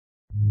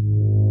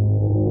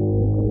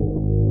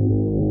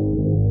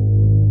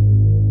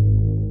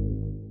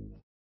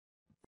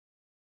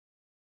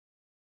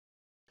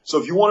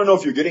So if you want to know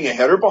if you're getting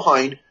ahead or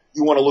behind,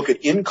 you want to look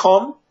at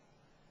income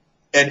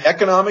and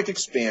economic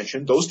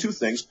expansion, those two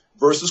things,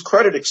 versus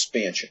credit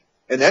expansion.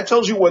 And that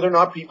tells you whether or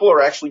not people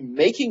are actually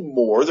making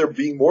more, they're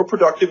being more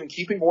productive and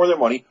keeping more of their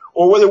money,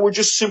 or whether we're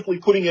just simply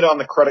putting it on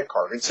the credit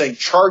card and saying,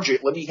 charge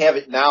it, let me have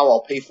it now,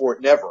 I'll pay for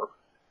it never.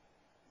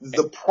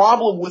 The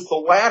problem with the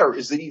latter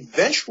is that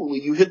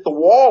eventually you hit the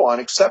wall on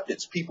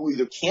acceptance. People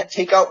either can't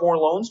take out more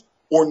loans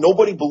or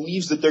nobody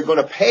believes that they're going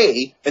to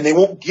pay and they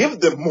won't give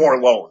them more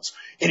loans.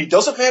 And it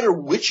doesn't matter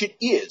which it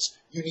is.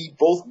 You need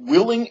both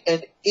willing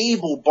and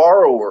able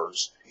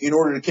borrowers in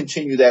order to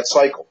continue that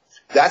cycle.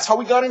 That's how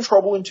we got in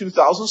trouble in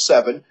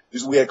 2007,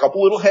 is we had a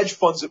couple little hedge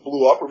funds that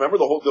blew up. Remember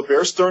the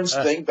Bear Stearns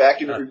thing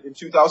back in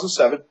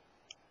 2007?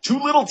 Two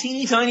little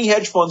teeny tiny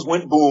hedge funds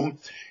went boom,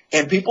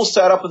 and people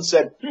sat up and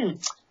said,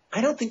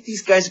 I don't think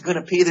these guys are going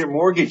to pay their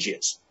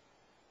mortgages.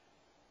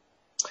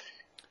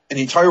 And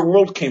the entire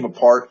world came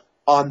apart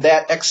on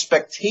that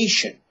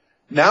expectation.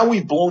 Now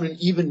we've blown an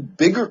even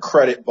bigger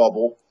credit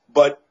bubble,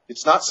 but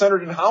it's not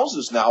centered in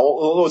houses now,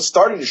 although it's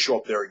starting to show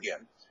up there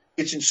again.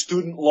 It's in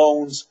student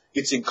loans,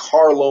 it's in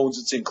car loans,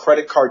 it's in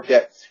credit card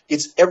debt.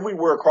 It's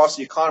everywhere across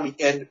the economy,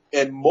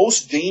 and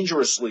most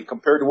dangerously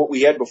compared to what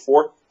we had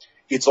before,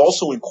 it's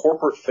also in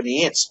corporate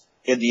finance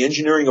and the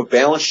engineering of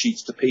balance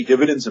sheets to pay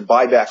dividends and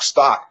buy back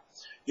stock.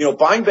 You know,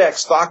 buying back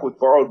stock with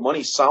borrowed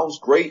money sounds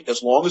great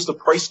as long as the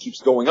price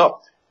keeps going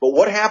up. But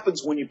what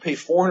happens when you pay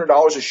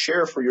 $400 a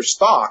share for your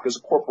stock as a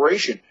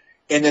corporation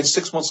and then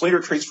 6 months later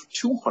it trades for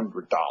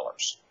 $200?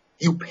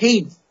 You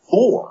paid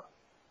 $4.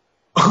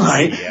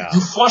 Right? Yeah. You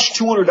flush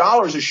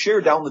 $200 a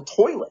share down the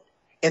toilet,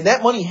 and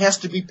that money has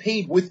to be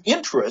paid with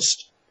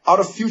interest out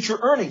of future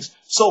earnings.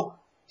 So,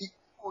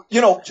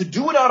 you know, to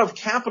do it out of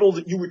capital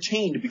that you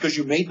retained because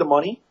you made the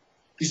money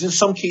is in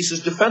some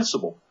cases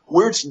defensible.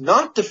 Where it's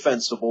not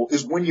defensible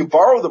is when you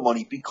borrow the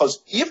money,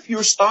 because if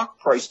your stock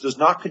price does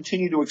not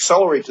continue to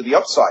accelerate to the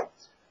upside,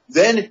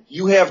 then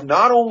you have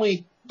not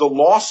only the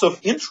loss of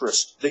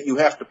interest that you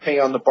have to pay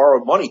on the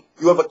borrowed money,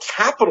 you have a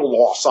capital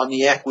loss on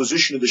the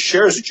acquisition of the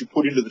shares that you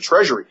put into the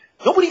treasury.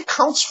 Nobody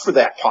accounts for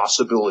that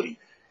possibility.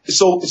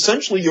 So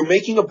essentially you're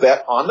making a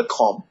bet on the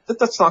come that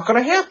that's not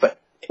going to happen.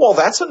 Well,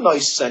 that's a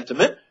nice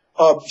sentiment.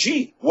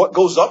 Gee, what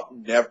goes up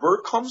never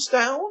comes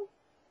down.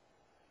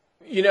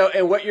 You know,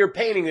 and what you're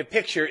painting the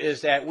picture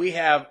is that we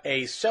have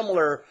a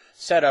similar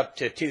setup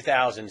to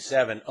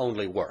 2007,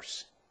 only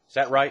worse. Is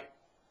that right?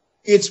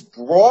 It's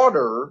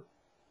broader,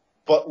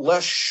 but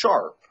less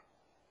sharp.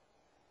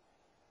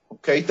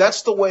 Okay,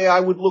 that's the way I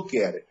would look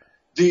at it.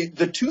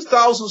 The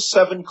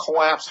 2007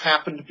 collapse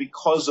happened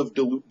because of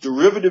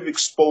derivative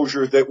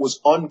exposure that was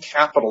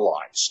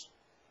uncapitalized.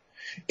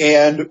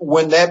 And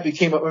when that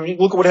became, I mean,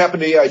 look at what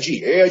happened to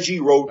AIG. AIG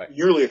wrote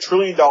nearly $1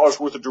 trillion worth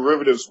of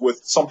derivatives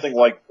with something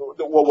like,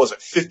 what was it,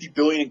 50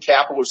 billion in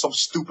capital or some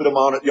stupid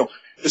amount of,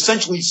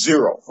 essentially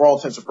zero for all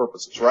intents and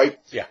purposes, right?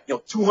 Yeah.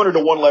 200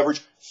 to 1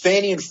 leverage.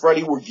 Fannie and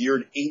Freddie were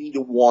geared 80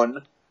 to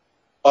 1.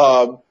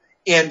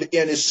 And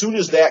as soon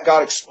as that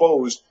got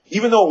exposed,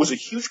 even though it was a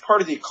huge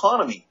part of the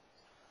economy,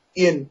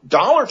 in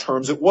dollar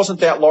terms, it wasn't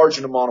that large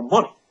an amount of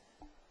money.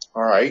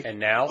 All right. And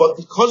now? But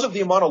because of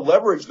the amount of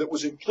leverage that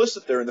was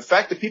implicit there and the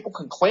fact that people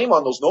can claim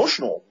on those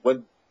notional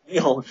when,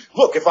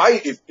 look, if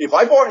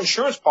I bought an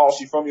insurance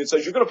policy from you and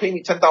says you're going to pay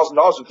me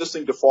 $10,000 if this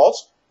thing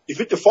defaults,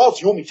 if it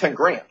defaults, you owe me 10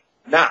 grand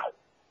now.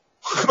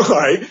 All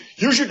right.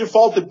 Here's your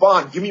defaulted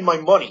bond. Give me my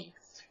money.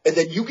 And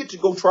then you get to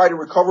go try to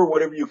recover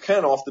whatever you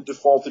can off the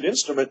defaulted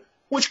instrument,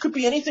 which could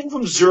be anything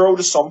from 0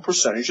 to some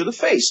percentage of the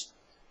face.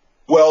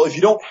 Well, if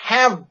you don't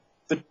have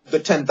the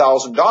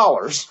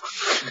 $10,000,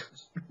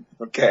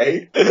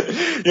 okay,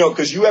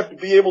 because you have to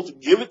be able to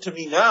give it to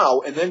me now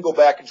and then go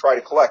back and try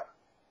to collect.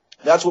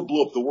 That's what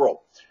blew up the world.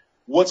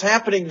 What's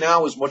happening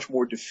now is much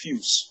more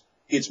diffuse.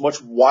 It's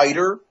much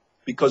wider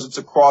because it's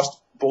across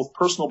both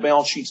personal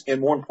balance sheets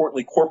and, more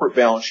importantly, corporate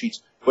balance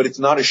sheets, but it's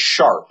not as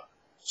sharp.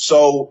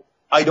 So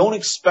I don't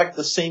expect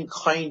the same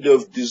kind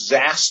of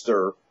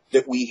disaster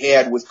that we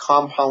had with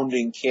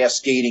compounding,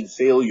 cascading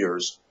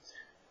failures.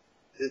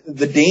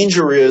 The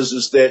danger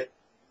is that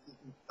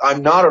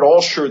I'm not at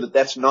all sure that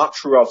that's not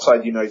true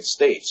outside the United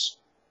States.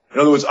 In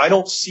other words, I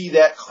don't see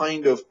that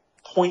kind of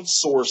point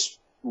source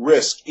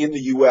risk in the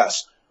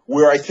U.S.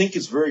 Where I think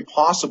is very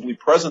possibly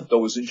present,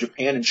 though, is in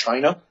Japan and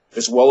China,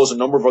 as well as a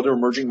number of other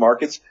emerging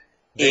markets.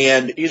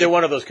 And either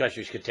one of those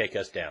countries could take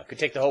us down, could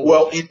take the whole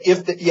world. Well,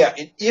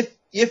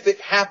 if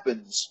it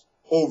happens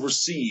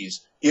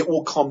overseas, it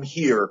will come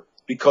here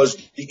because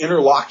the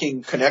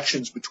interlocking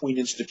connections between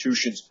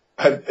institutions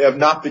have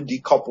not been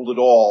decoupled at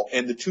all,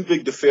 and the too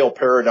big to fail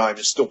paradigm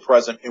is still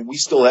present, and we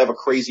still have a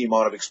crazy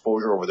amount of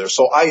exposure over there.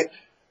 So I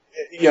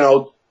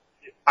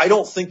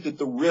don't think that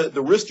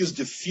the risk is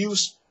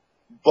diffuse,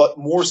 but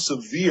more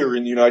severe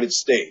in the United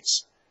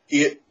States.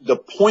 The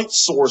point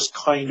source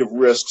kind of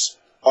risks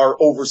are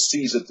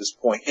overseas at this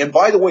point. And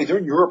by the way, they're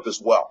in Europe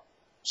as well.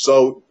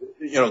 So,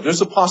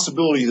 there's a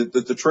possibility that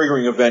the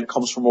triggering event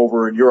comes from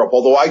over in Europe,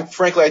 although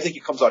frankly, I think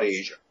it comes out of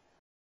Asia.